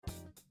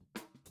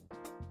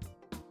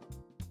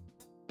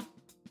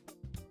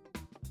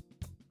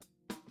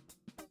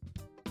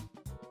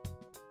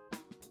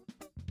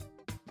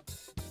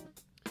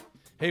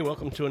Hey,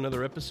 welcome to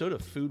another episode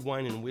of Food,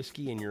 Wine, and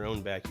Whiskey in Your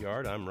Own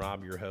Backyard. I'm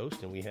Rob, your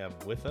host, and we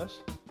have with us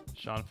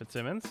Sean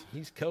Fitzsimmons.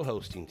 He's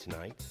co-hosting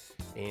tonight.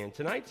 And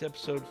tonight's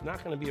episode is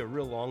not going to be a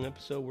real long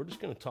episode. We're just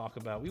going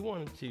to we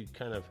wanted to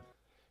kind of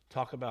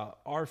talk about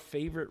our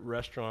favorite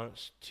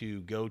restaurants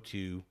to go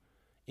to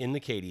in the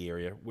Katy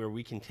area where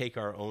we can take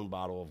our own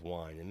bottle of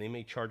wine. And they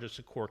may charge us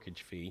a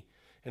corkage fee,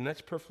 and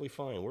that's perfectly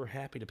fine. We're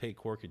happy to pay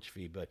corkage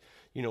fee. But,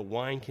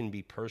 wine can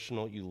be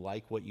personal. You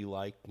like what you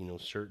like,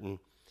 certain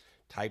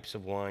types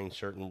of wine,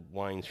 certain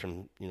wines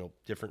from,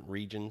 different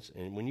regions.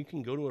 And when you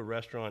can go to a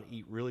restaurant,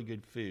 eat really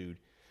good food,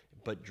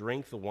 but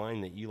drink the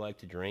wine that you like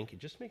to drink, it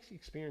just makes the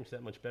experience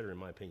that much better, in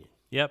my opinion.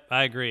 Yep,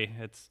 I agree.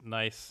 It's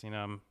nice.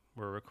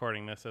 We're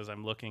recording this as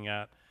I'm looking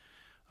at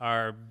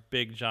our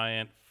big,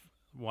 giant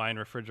wine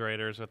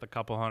refrigerators with a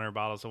couple hundred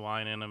bottles of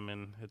wine in them,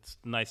 and it's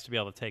nice to be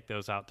able to take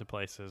those out to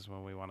places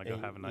when we want to go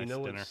have a nice dinner.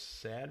 What's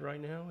sad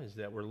right now is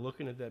that we're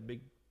looking at that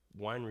big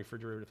wine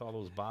refrigerator with all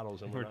those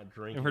bottles, and we're not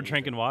drinking. And we're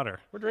drinking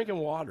water. We're drinking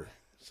water.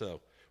 So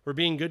we're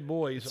being good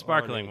boys.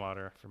 Sparkling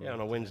water.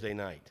 On a Wednesday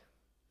night.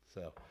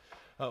 So,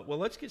 well,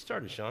 let's get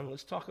started, Sean.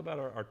 Let's talk about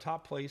our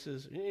top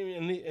places.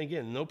 And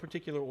again, no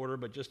particular order,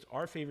 but just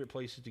our favorite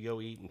places to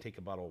go eat and take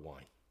a bottle of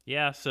wine.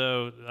 Yeah,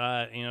 so,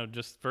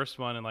 just first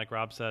one, and like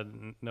Rob said,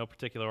 no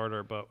particular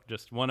order, but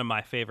just one of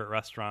my favorite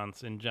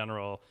restaurants in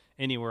general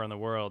anywhere in the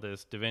world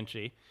is Da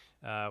Vinci.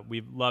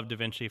 We've loved Da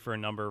Vinci for a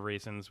number of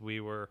reasons.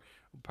 We were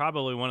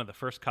probably one of the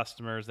first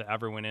customers that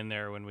ever went in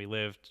there when we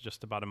lived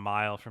just about a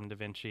mile from Da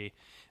Vinci,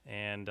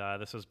 and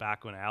this was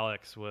back when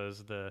Alex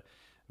was the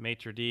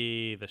maitre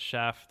d', the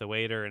chef, the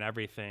waiter, and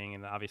everything.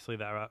 And obviously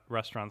that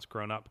restaurant's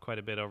grown up quite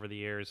a bit over the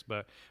years,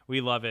 but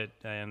we love it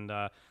and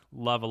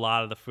love a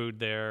lot of the food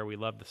there. We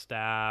love the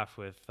staff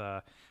with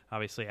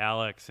obviously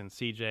Alex and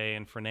CJ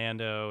and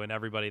Fernando and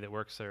everybody that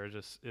works there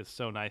is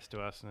so nice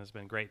to us and has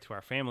been great to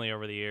our family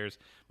over the years.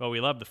 But we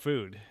love the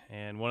food.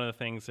 And one of the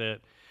things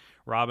that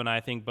Rob and I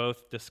think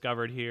both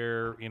discovered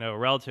here,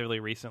 relatively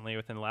recently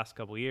within the last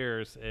couple of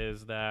years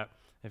is that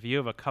if you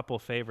have a couple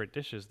favorite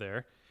dishes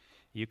there,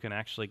 you can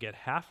actually get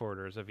half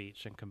orders of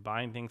each and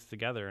combine things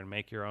together and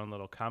make your own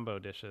little combo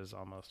dishes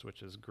almost,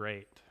 which is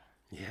great.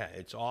 Yeah,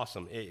 it's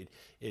awesome.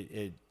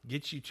 It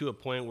gets you to a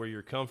point where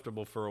you're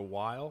comfortable for a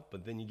while,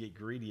 but then you get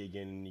greedy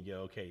again and you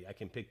go, okay, I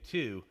can pick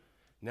two.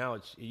 Now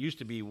it used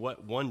to be,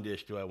 what one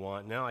dish do I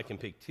want? Now I can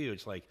pick two.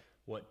 It's like,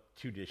 what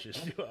two dishes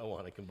do I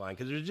want to combine?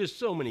 Because there's just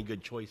so many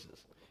good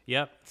choices.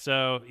 Yep.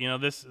 So,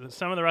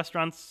 some of the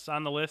restaurants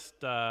on the list,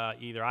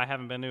 either I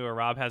haven't been to or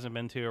Rob hasn't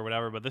been to or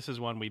whatever, but this is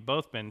one we've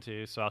both been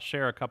to. So I'll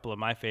share a couple of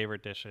my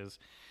favorite dishes.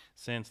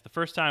 Since the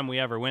first time we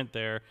ever went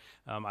there,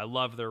 I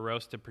love their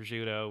roasted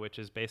prosciutto, which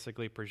is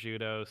basically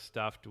prosciutto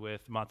stuffed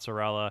with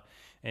mozzarella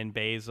and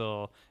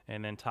basil,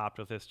 and then topped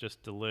with this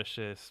just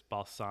delicious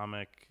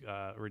balsamic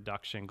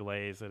reduction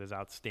glaze that is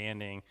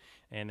outstanding.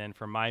 And then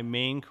for my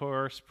main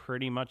course,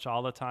 pretty much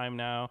all the time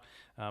now,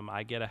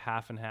 I get a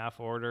half and half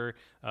order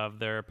of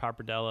their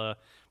pappardelle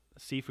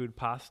seafood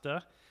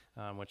pasta,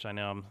 which I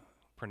know I'm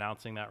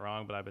pronouncing that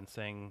wrong, but I've been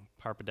saying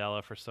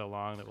pappardelle for so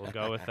long that we'll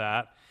go with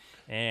that.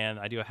 And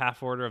I do a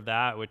half order of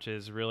that, which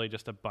is really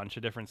just a bunch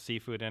of different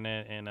seafood in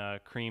it in a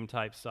cream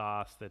type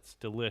sauce that's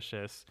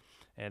delicious.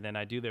 And then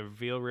I do the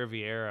veal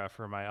Riviera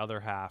for my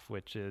other half,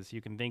 which is,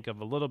 you can think of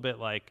a little bit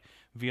like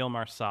veal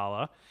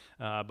marsala,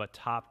 but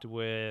topped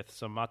with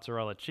some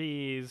mozzarella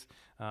cheese,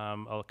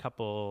 a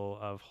couple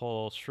of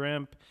whole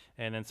shrimp,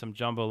 and then some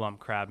jumbo lump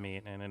crab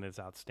meat, and it is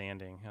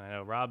outstanding. And I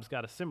know Rob's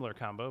got a similar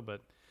combo,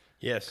 but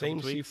yeah,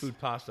 same seafood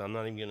pasta. I'm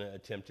not even going to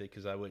attempt it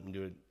because I wouldn't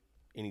do it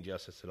any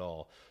justice at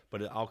all.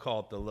 But I'll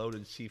call it the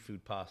loaded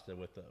seafood pasta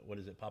with the, what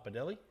is it,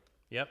 pappardelle?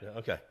 Yep. Yeah,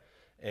 okay.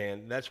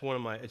 And that's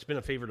it's been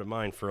a favorite of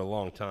mine for a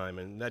long time.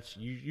 And that's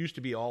used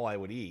to be all I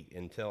would eat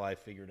until I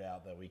figured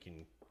out that we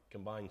can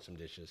combine some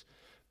dishes.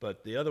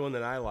 But the other one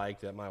that I like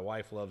that my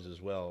wife loves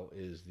as well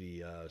is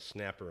the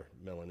snapper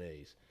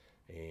Milanese.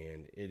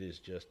 And it is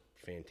just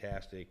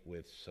fantastic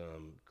with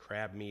some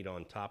crab meat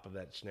on top of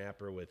that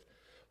snapper with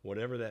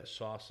whatever that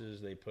sauce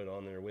is they put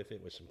on there with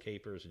it with some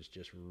capers. It's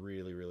just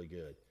really, really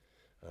good.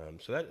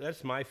 So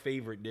that's my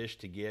favorite dish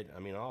to get.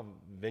 I mean, I'll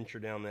venture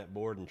down that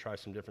board and try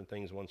some different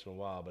things once in a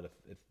while, but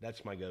if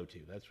that's my go-to.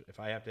 If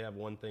I have to have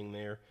one thing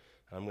there,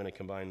 I'm going to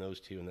combine those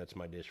two, and that's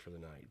my dish for the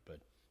night. But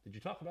did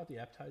you talk about the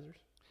appetizers?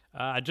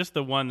 Just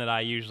the one that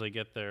I usually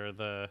get there,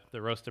 the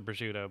roasted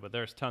prosciutto, but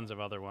there's tons of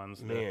other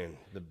ones. Man,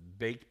 the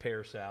baked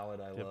pear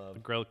salad I love.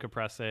 The grilled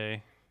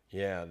caprese.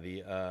 Yeah,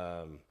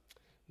 the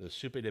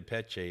soupe de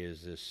peche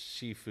is this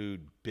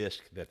seafood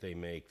bisque that they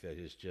make that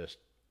is just,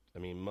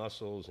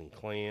 mussels and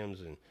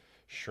clams and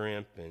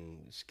shrimp and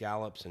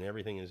scallops and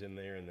everything is in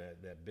there, and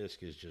that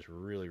bisque is just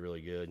really, really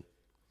good.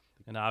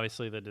 And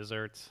obviously the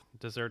desserts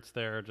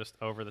there are just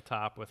over the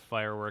top with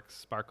fireworks,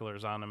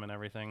 sparklers on them and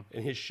everything.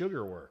 And his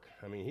sugar work.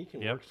 He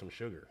can work some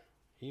sugar.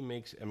 He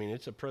makes,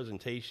 it's a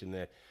presentation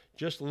that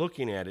just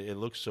looking at it, it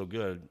looks so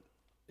good.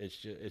 It's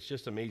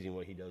just amazing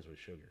what he does with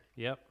sugar.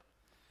 Yep.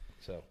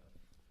 So.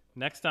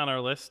 Next on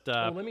our list.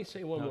 Let me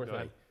say one more thing.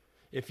 Ahead.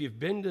 if you've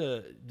been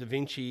to Da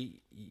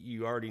Vinci,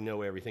 you already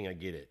know everything. I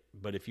get it.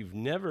 But if you've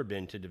never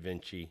been to Da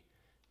Vinci,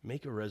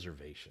 make a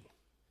reservation.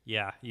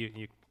 Yeah,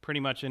 you pretty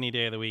much any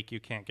day of the week you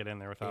can't get in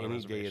there without a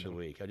reservation. Any day of the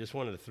week. I just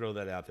wanted to throw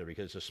that out there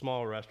because it's a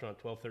small restaurant,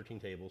 12, 13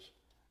 tables.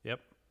 Yep.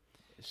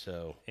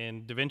 So.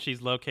 And Da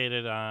Vinci's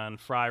located on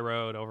Fry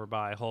Road over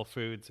by Whole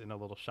Foods in a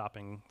little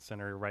shopping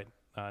center right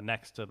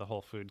next to the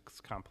Whole Foods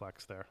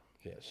complex there.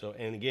 Yeah. So,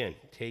 and again,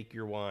 take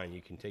your wine.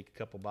 You can take a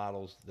couple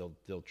bottles.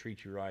 They'll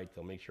treat you right.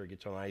 They'll make sure it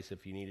gets on ice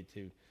if you need it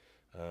to.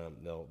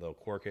 They'll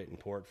cork it and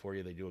pour it for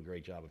you. They do a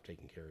great job of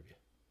taking care of you.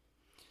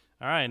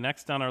 All right,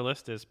 next on our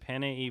list is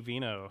Pane e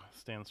Vino,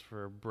 stands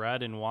for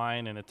bread and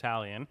wine in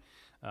Italian.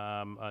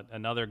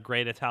 Another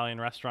great Italian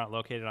restaurant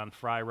located on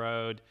Fry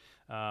Road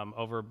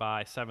over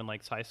by Seven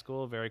Lakes High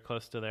School, very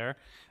close to there.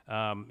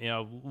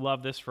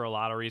 Love this for a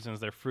lot of reasons.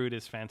 Their food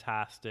is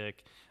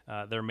fantastic.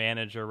 Their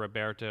manager,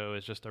 Roberto,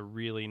 is just a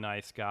really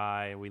nice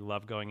guy. We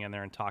love going in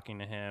there and talking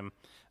to him.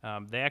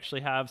 They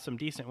actually have some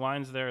decent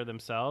wines there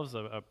themselves,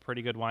 a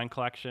pretty good wine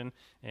collection,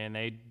 and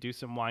they do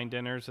some wine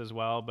dinners as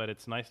well, but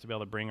it's nice to be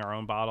able to bring our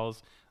own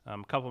bottles. A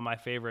couple of my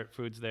favorite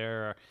foods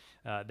there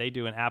are they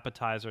do an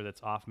appetizer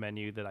that's off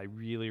menu that I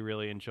really,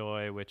 really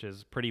enjoy, which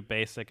is pretty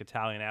basic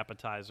Italian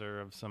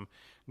appetizer of some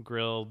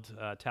grilled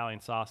Italian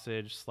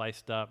sausage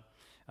sliced up,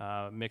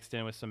 mixed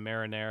in with some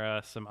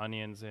marinara, some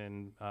onions,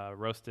 and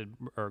roasted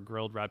or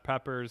grilled red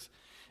peppers,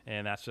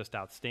 and that's just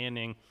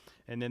outstanding.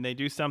 And then they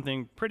do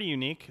something pretty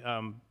unique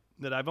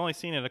that I've only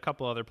seen at a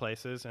couple other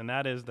places, and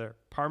that is their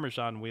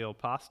Parmesan wheel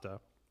pasta,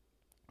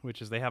 which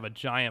is they have a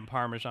giant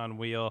Parmesan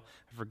wheel.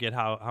 I forget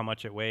how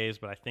much it weighs,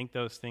 but I think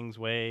those things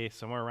weigh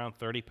somewhere around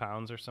 30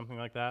 pounds or something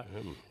like that.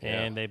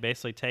 Yeah. And they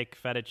basically take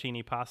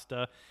fettuccine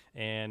pasta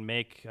and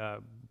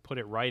put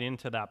it right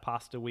into that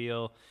pasta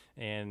wheel,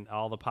 and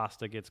all the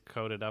pasta gets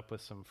coated up with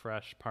some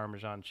fresh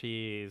Parmesan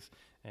cheese,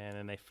 and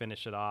then they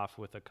finish it off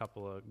with a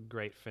couple of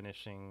great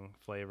finishing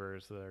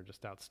flavors that are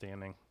just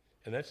outstanding.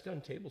 And that's done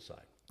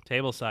tableside.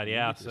 Tableside,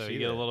 yeah, so you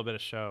get a little bit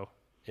of show.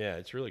 Yeah,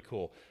 it's really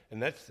cool,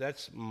 and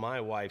that's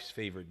my wife's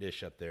favorite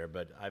dish up there.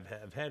 But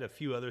I've had a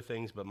few other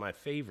things, but my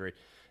favorite,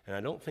 and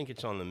I don't think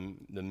it's on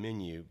the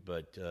menu,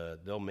 but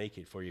they'll make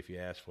it for you if you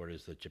ask for it,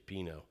 is the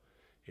cioppino.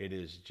 It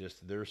is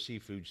just their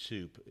seafood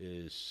soup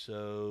is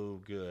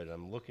so good.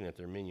 I'm looking at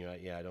their menu.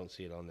 I don't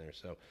see it on there.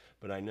 So,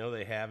 but I know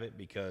they have it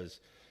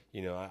because,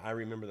 I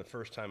remember the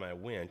first time I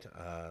went,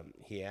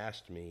 he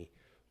asked me,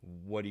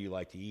 what do you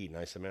like to eat? And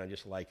I said, man, I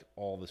just like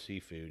all the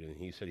seafood. And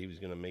he said he was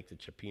going to make the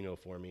cioppino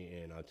for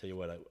me. And I'll tell you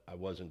what, I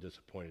wasn't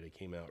disappointed. It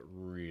came out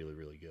really,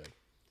 really good.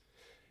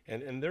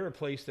 And they're a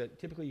place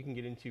that typically you can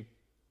get into,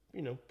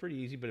 pretty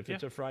easy. But if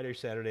it's a Friday or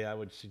Saturday, I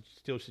would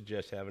still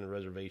suggest having a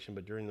reservation.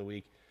 But during the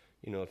week,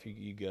 if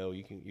you go,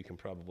 you can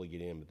probably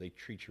get in. But they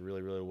treat you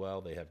really, really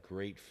well. They have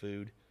great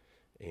food.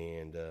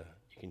 And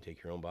you can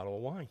take your own bottle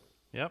of wine.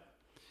 Yep.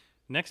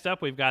 Next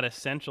up, we've got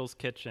Essentials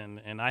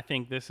Kitchen, and I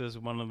think this is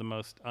one of the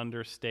most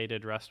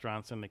understated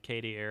restaurants in the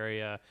Katy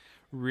area.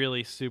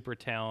 Really super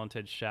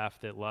talented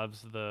chef that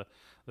loves the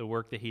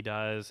work that he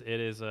does. It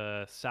is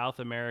a South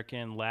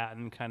American,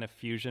 Latin kind of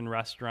fusion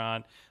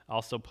restaurant.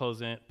 Also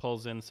pulls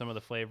in some of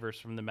the flavors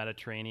from the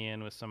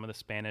Mediterranean with some of the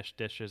Spanish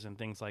dishes and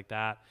things like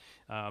that.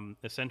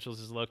 Essentials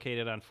is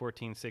located on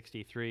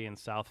 1463 in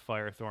South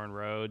Firethorn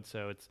Road,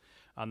 so it's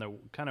on the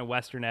kind of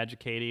western edge of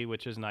Katy,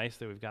 which is nice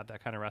that we've got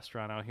that kind of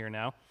restaurant out here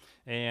now.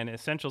 And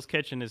Essentials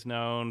Kitchen is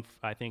known,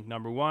 I think,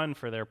 number one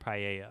for their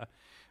paella,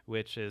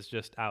 which is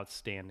just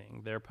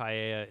outstanding. Their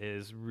paella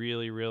is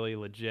really, really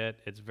legit.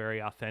 It's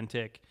very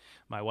authentic.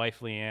 My wife,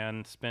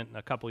 Leanne, spent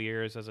a couple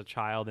years as a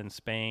child in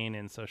Spain,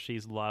 and so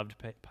she's loved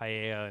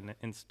paella and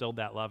instilled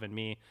that love in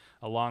me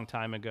a long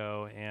time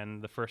ago.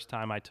 And the first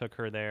time I took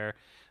her there,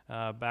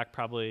 back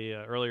probably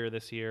earlier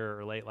this year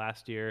or late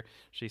last year,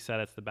 she said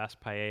it's the best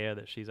paella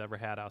that she's ever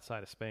had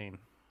outside of Spain.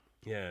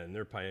 Yeah, and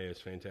their paella is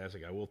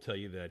fantastic. I will tell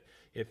you that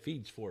it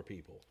feeds 4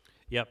 people.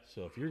 Yep.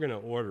 So if you're going to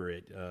order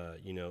it,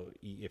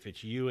 if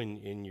it's you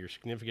and your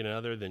significant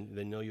other,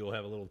 then know you'll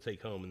have a little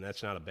take home, and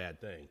that's not a bad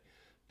thing.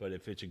 But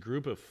if it's a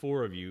group of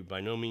 4 of you, by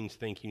no means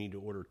think you need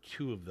to order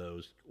 2 of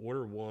those.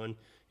 Order 1,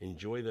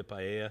 enjoy the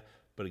paella,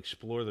 but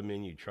explore the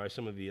menu. Try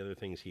some of the other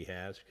things he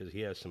has, because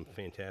he has some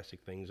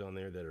fantastic things on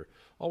there that are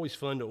always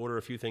fun to order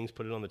a few things,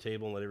 put it on the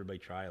table, and let everybody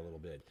try a little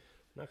bit.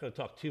 I'm not going to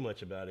talk too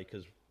much about it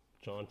because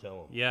John,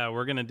 tell them. Yeah,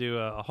 we're going to do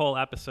a whole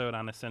episode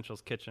on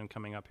Essentials Kitchen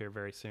coming up here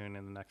very soon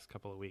in the next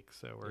couple of weeks,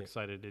 so we're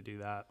excited to do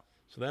that.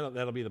 So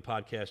that'll be the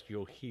podcast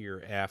you'll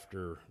hear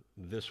after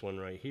this one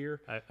right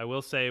here. I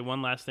will say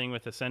one last thing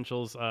with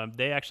Essentials.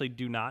 They actually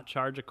do not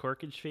charge a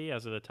corkage fee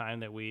as of the time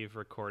that we've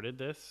recorded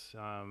this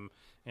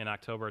in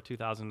October of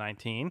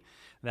 2019.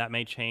 That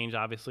may change,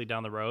 obviously,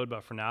 down the road,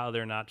 but for now,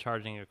 they're not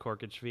charging a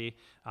corkage fee.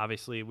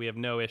 Obviously, we have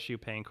no issue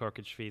paying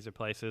corkage fees at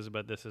places,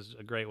 but this is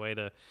a great way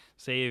to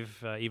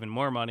save even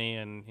more money,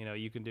 and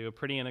you can do a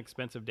pretty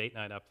inexpensive date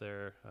night up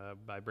there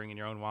by bringing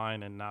your own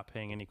wine and not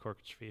paying any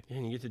corkage fee.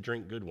 And you get to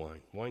drink good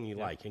wine you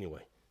like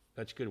anyway.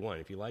 That's good wine.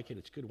 If you like it,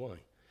 it's good wine.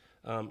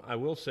 I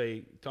will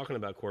say, talking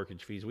about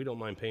corkage fees, we don't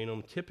mind paying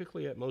them.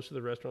 Typically, at most of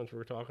the restaurants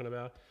we're talking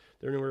about,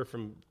 they're anywhere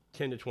from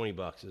 $10 to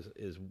 $20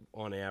 is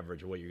on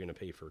average what you're going to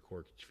pay for a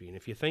corkage fee. And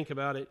if you think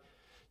about it,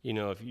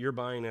 if you're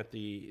buying at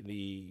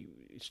the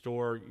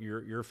store,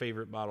 your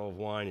favorite bottle of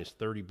wine is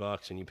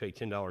 $30, and you pay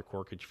 $10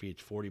 corkage fee,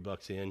 it's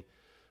 $40 in.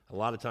 A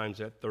lot of times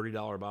that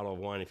 $30 bottle of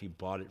wine, if you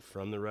bought it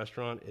from the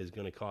restaurant, is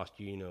going to cost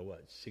you,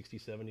 $60,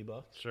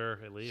 $70? Sure,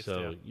 at least.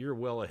 So you're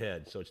well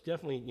ahead. So it's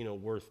definitely,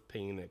 worth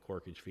paying that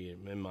corkage fee,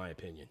 in my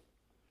opinion.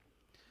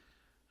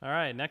 All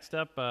right, next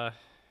up,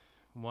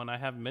 one I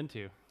haven't been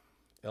to.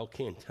 El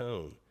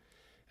Cantone.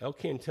 El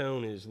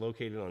Cantone is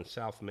located on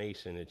South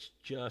Mason. It's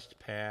just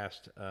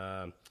past,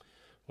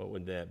 what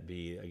would that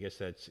be? I guess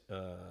that's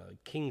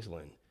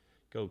Kingsland.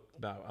 Go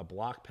about a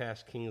block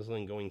past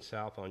Kingsland, going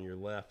south on your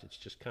left. It's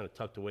just kind of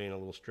tucked away in a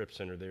little strip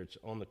center there. It's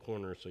on the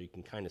corner, so you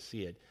can kind of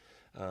see it.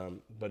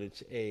 But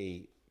it's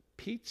a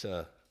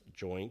pizza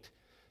joint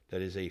that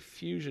is a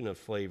fusion of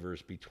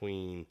flavors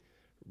between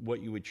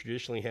what you would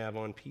traditionally have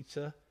on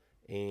pizza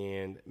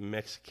and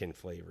Mexican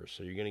flavors.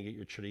 So you're going to get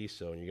your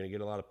chorizo, and you're going to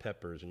get a lot of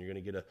peppers, and you're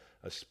going to get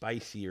a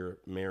spicier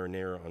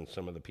marinara on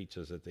some of the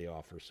pizzas that they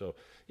offer. So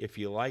if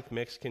you like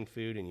Mexican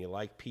food and you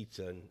like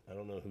pizza, and I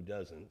don't know who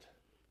doesn't,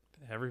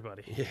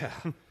 everybody. Yeah,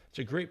 it's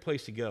a great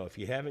place to go. If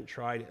you haven't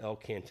tried El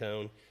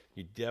Cantone,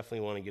 you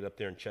definitely want to get up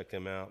there and check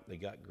them out. They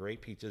got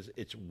great pizzas.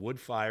 It's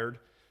wood-fired,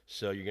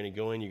 so you're going to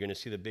go in, you're going to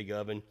see the big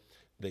oven.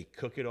 They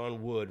cook it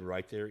on wood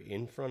right there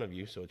in front of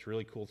you, so it's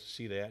really cool to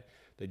see that.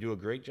 They do a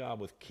great job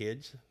with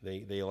kids.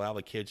 They allow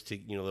the kids to,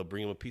 they'll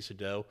bring them a piece of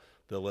dough.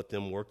 They'll let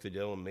them work the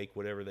dough and make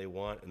whatever they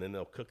want, and then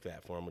they'll cook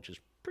that for them, which is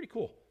pretty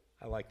cool.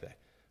 I like that.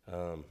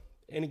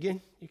 And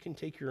again, you can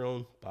take your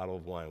own bottle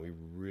of wine. We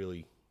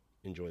really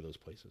enjoy those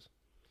places.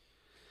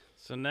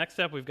 So next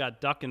up, we've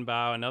got Duck and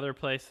Bow, another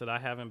place that I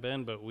haven't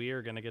been, but we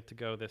are going to get to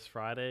go this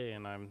Friday,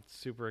 and I'm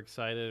super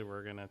excited.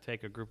 We're going to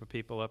take a group of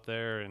people up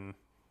there and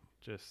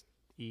just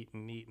eat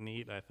and eat and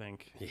eat, I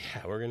think.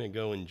 Yeah, we're going to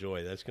go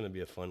enjoy. That's going to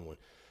be a fun one.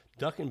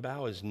 Duck and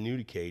Bow is new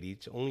to Katy.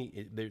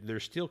 They're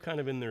still kind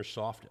of in their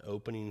soft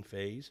opening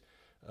phase,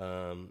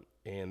 and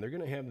they're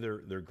going to have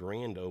their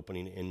grand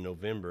opening in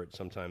November at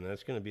some time. And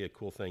that's going to be a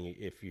cool thing.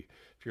 If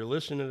you're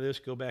listening to this,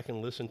 go back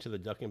and listen to the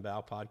Duck and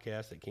Bow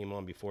podcast that came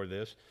on before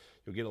this.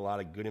 You'll get a lot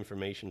of good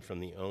information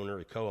from the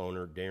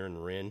co-owner,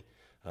 Darren Wren.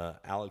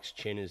 Alex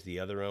Chin is the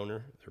other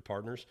owner. They're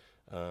partners.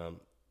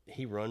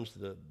 He runs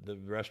the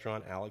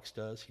restaurant. Alex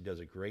does. He does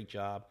a great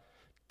job.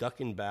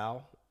 Duck and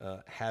Bow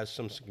has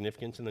some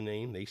significance in the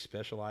name. They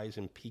specialize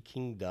in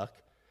Peking duck.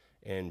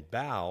 And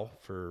bao,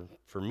 for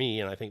me,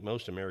 and I think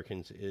most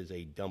Americans, is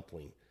a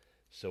dumpling.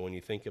 So when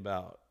you think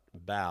about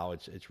bao,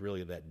 it's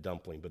really that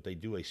dumpling. But they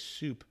do a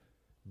soup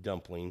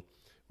dumpling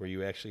where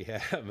you actually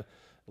have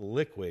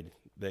liquid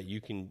that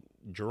you can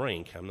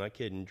drink. I'm not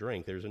kidding,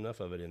 drink. There's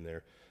enough of it in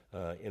there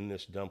in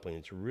this dumpling.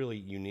 It's really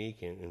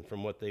unique, and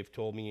from what they've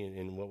told me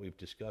and what we've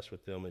discussed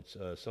with them, it's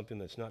something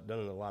that's not done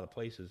in a lot of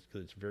places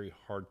because it's very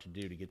hard to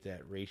do to get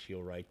that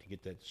ratio right, to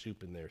get that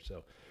soup in there.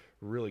 So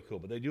really cool.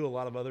 But they do a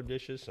lot of other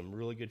dishes, some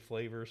really good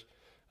flavors.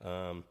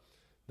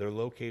 They're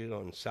located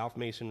on South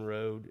Mason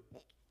Road,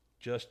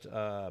 just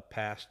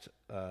past,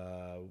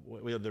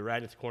 they're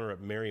right at the corner of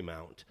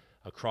Marymount,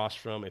 across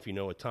from, if you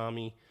know a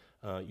Tommy,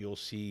 you'll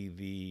see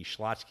the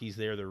Schlotzky's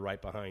there. They're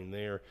right behind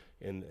there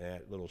in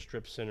that little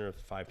strip center of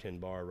the 510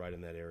 bar right in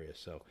that area.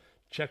 So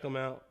check them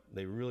out.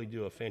 They really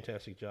do a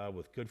fantastic job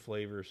with good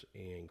flavors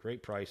and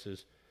great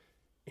prices,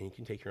 and you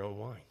can take your own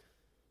wine.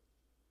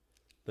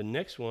 The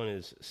next one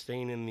is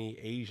staying in the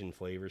Asian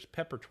flavors,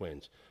 Pepper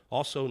Twins,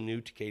 also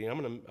new to Katy.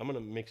 I'm gonna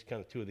mix kind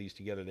of two of these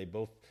together. They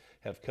both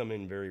have come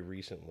in very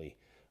recently.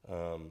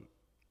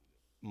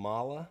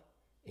 Mala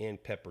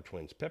and Pepper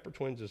Twins. Pepper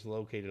Twins is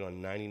located on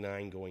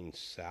 99 going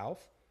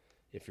south.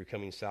 If you're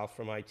coming south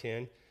from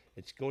I-10,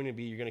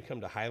 you're going to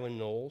come to Highland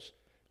Knolls.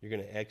 You're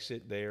going to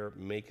exit there,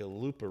 make a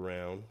loop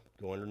around,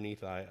 go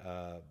underneath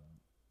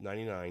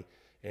 99,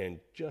 and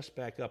just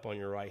back up on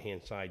your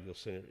right-hand side, you'll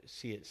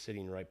see it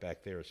sitting right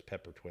back there as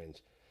Pepper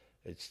Twins.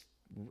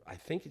 I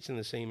think it's in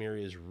the same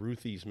area as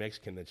Ruthie's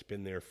Mexican that's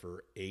been there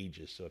for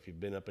ages. So if you've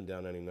been up and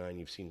down 99,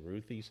 you've seen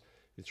Ruthie's.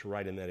 It's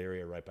right in that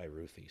area, right by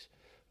Ruthie's.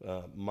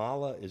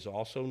 Mala is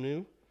also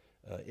new.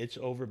 It's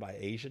over by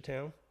Asia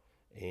Town,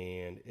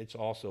 and it's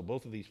also,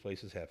 both of these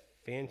places have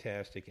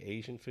fantastic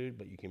Asian food,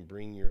 but you can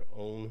bring your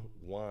own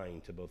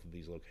wine to both of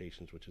these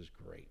locations, which is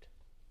great.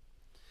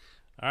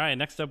 All right,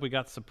 next up we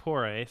got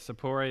Sapore.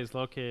 Sapore is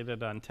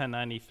located on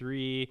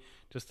 1093,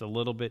 just a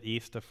little bit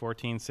east of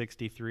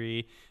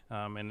 1463,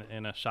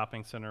 in a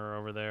shopping center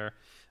over there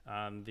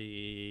on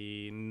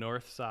the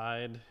north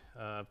side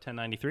of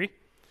 1093.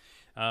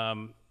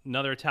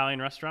 Another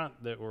Italian restaurant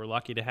that we're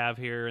lucky to have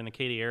here in the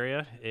Katy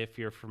area. If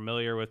you're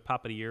familiar with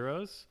Papa di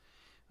Giro's,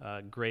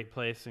 great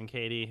place in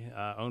Katy,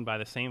 owned by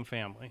the same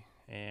family.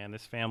 And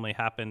this family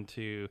happened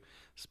to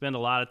spend a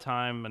lot of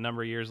time, a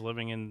number of years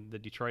living in the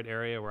Detroit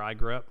area where I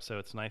grew up. So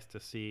it's nice to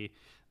see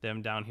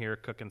them down here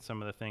cooking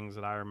some of the things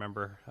that I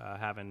remember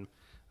having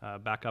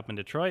back up in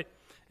Detroit.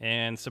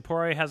 And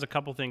Sapore has a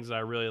couple things that I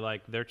really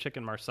like. Their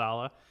chicken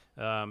marsala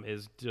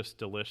is just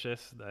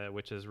delicious,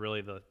 which is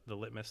really the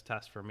litmus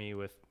test for me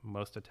with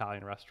most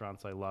Italian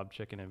restaurants. I love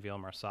chicken and veal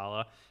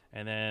marsala.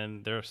 And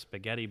then their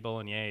spaghetti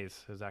bolognese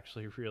is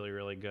actually really,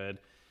 really good.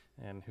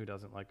 And who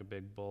doesn't like a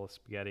big bowl of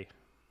spaghetti?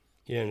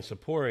 Yeah, and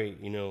Sapore,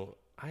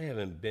 I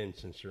haven't been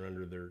since they're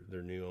under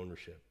their new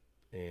ownership.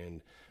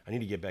 And I need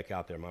to get back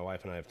out there. My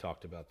wife and I have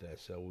talked about that.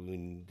 So we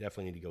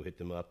definitely need to go hit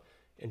them up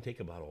and take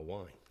a bottle of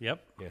wine.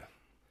 Yep. Yeah.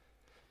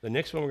 The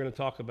next one we're going to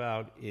talk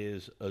about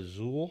is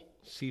Azul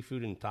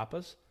Seafood and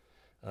Tapas.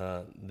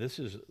 This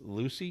is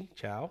Lucy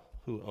Chow,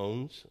 who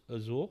owns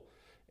Azul,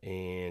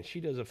 and she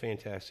does a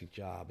fantastic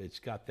job. It's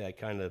got that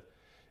kind of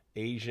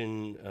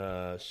Asian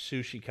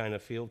sushi kind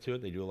of feel to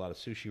it. They do a lot of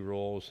sushi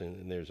rolls,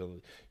 and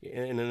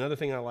and another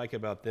thing I like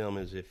about them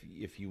is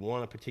if you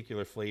want a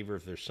particular flavor,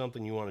 if there's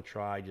something you want to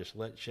try, just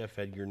let Chef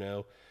Edgar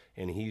know,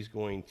 and he's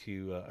going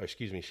to,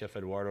 Chef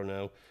Eduardo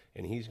know,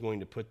 and he's going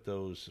to put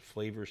those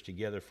flavors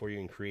together for you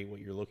and create what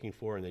you're looking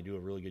for, and they do a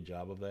really good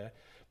job of that.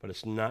 But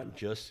it's not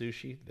just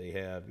sushi. They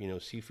have,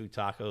 seafood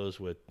tacos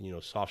with,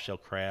 soft shell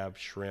crab,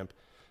 shrimp,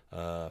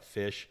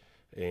 fish,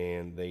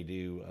 and they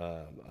do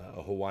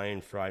a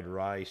Hawaiian fried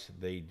rice.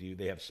 They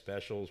have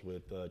specials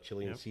with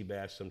Chilean sea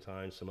bass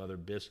sometimes, some other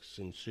bisques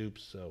and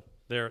soups. So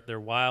their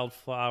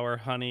wildflower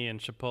honey and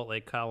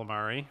chipotle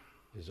calamari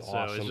is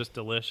awesome. So it's just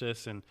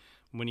delicious. And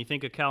when you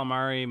think of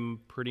calamari,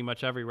 pretty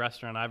much every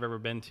restaurant I've ever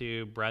been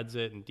to breads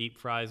it and deep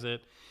fries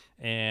it.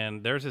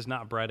 And theirs is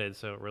not breaded,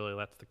 so it really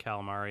lets the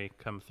calamari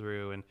come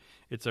through. And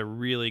it's a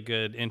really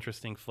good,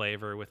 interesting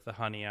flavor with the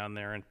honey on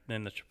there. And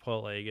then the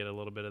chipotle, you get a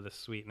little bit of the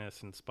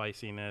sweetness and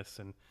spiciness.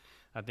 And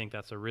I think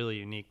that's a really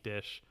unique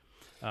dish.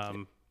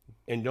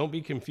 And don't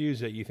be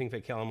confused that you think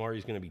that calamari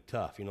is going to be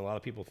tough. A lot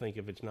of people think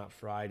if it's not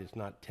fried, it's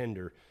not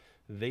tender.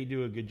 They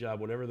do a good job.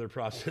 Whatever their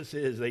process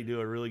is, they do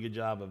a really good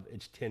job of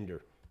it's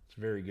tender. It's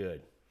very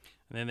good.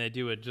 And then they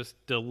do a just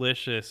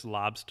delicious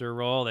lobster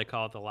roll. They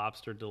call it the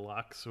Lobster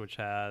Deluxe, which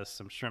has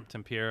some shrimp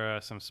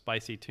tempura, some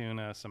spicy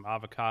tuna, some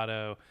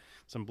avocado,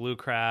 some blue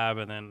crab,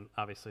 and then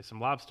obviously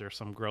some lobster,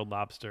 some grilled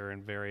lobster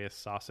and various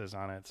sauces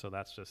on it. So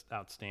that's just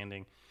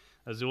outstanding.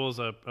 Azul's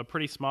a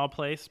pretty small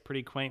place,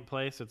 pretty quaint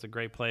place. It's a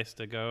great place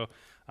to go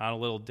on a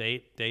little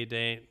date, day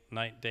date,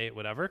 night date,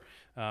 whatever.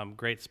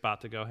 Great spot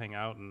to go hang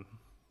out. And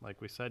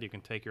like we said, you can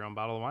take your own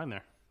bottle of wine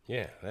there.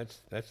 Yeah, that's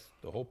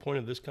the whole point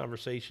of this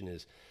conversation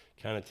is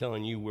kind of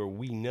telling you where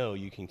we know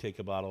you can take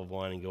a bottle of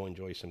wine and go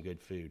enjoy some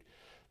good food.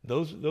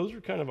 Those are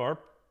kind of our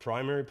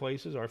primary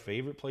places, our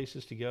favorite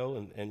places to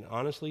go, and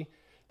honestly,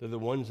 they're the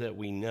ones that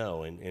we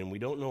know, and we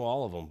don't know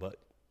all of them, but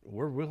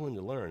we're willing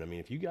to learn. I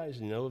mean, if you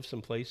guys know of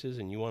some places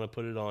and you want to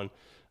put it on,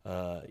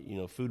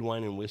 food,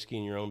 wine, and whiskey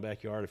in your own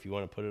backyard, if you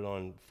want to put it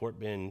on Fort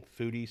Bend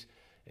Foodies,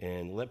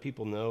 and let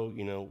people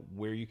know,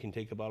 where you can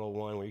take a bottle of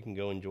wine, where you can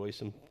go enjoy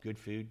some good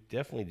food,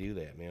 definitely do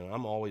that, man.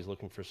 I'm always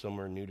looking for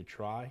somewhere new to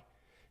try.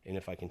 And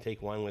if I can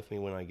take wine with me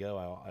when I go,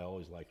 I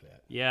always like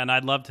that. Yeah, and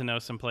I'd love to know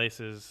some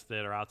places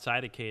that are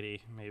outside of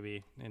Katy,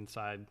 maybe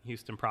inside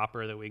Houston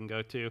proper that we can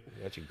go to.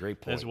 That's a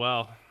great point. As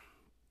well.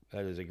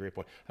 That is a great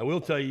point. I will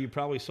tell you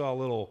probably saw a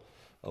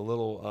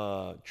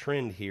little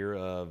trend here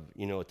of,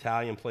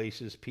 Italian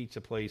places,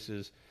 pizza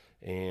places,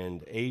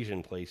 and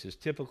Asian places.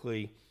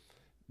 Typically,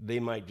 they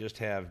might just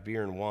have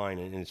beer and wine,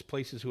 and it's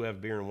places who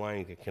have beer and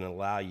wine that can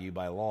allow you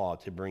by law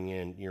to bring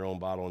in your own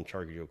bottle and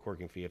charge you a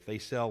corking fee. If they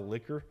sell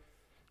liquor,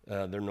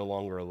 they're no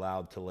longer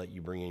allowed to let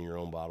you bring in your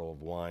own bottle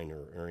of wine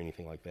or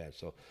anything like that.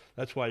 So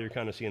that's why you're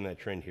kind of seeing that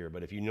trend here.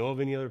 But if you know of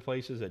any other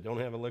places that don't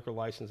have a liquor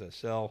license that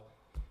sell,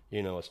 a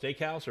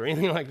steakhouse or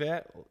anything like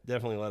that,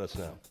 definitely let us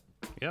know.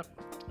 Yep.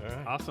 All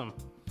right. Awesome.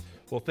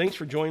 Well, thanks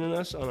for joining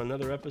us on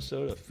another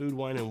episode of Food,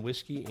 Wine, and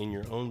Whiskey in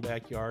Your Own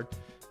Backyard.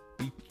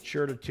 Be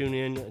sure to tune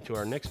in to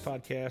our next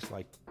podcast.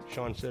 Like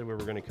Sean said, where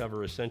we're going to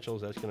cover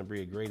essentials. That's going to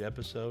be a great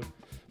episode.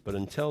 But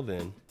until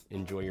then,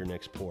 enjoy your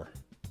next pour.